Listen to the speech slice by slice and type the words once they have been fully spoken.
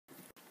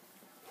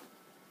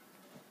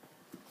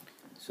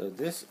So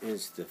this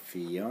is the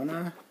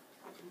Fiona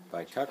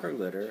by Tucker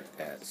litter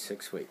at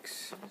 6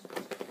 weeks.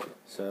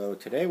 So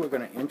today we're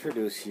going to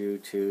introduce you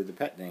to the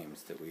pet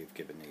names that we've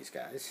given these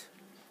guys.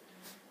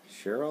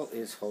 Cheryl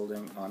is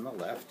holding on the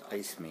left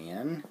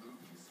Iceman,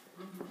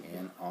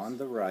 and on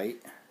the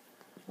right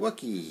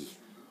Wookie.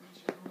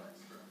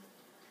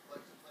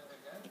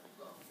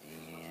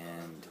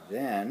 And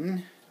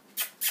then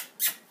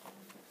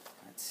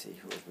let's see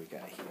who have we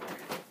got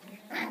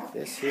here.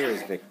 This here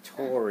is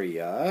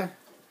Victoria.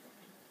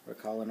 We're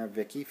calling her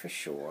Vicky for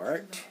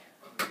short.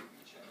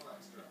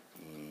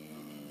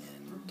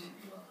 And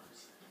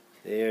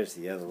there's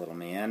the other little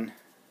man.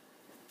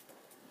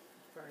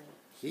 Bernie.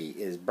 He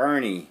is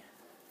Bernie.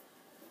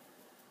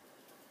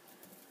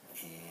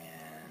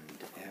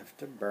 And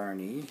after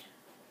Bernie,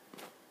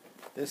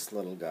 this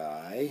little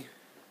guy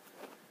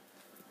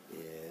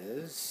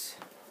is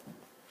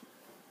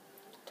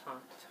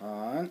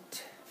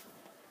Taunt.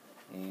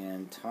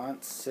 And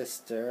Taunt's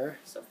sister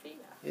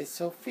is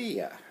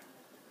Sophia.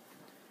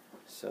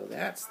 So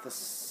that's the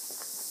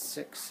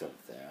 6 of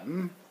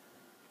them.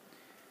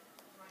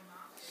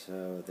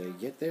 So they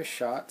get their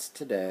shots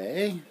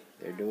today.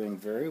 They're doing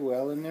very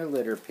well in their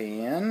litter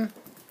pan.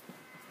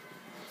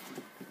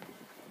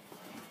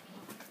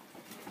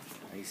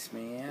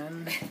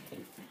 Iceman,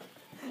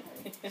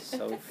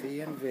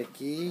 Sophie and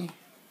Vicky,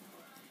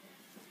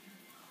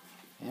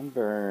 and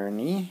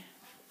Bernie.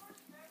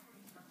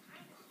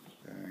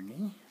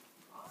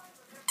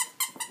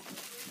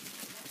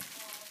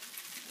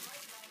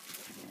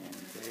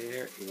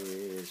 There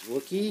is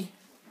Wookie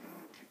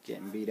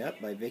getting beat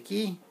up by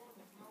Vicky.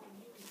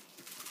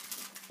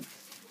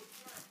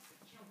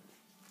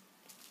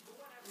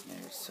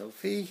 There's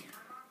Sophie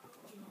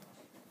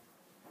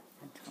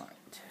and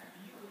Taunt.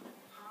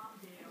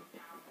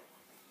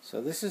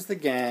 So this is the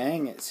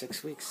gang at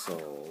 6 weeks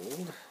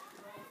old.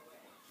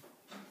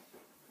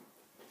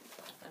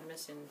 I'm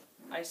missing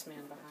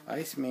Iceman behind me.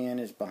 Iceman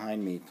is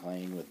behind me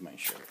playing with my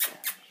shirt.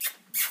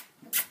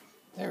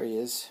 There he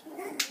is.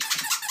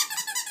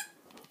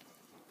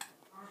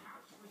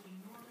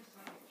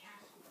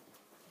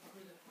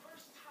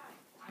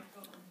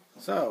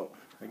 So,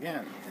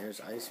 again,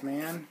 there's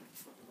Iceman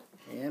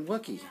and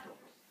Wookie.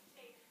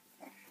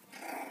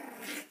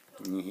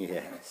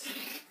 Yes.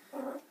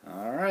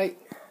 All right.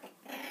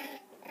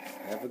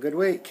 Have a good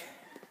week.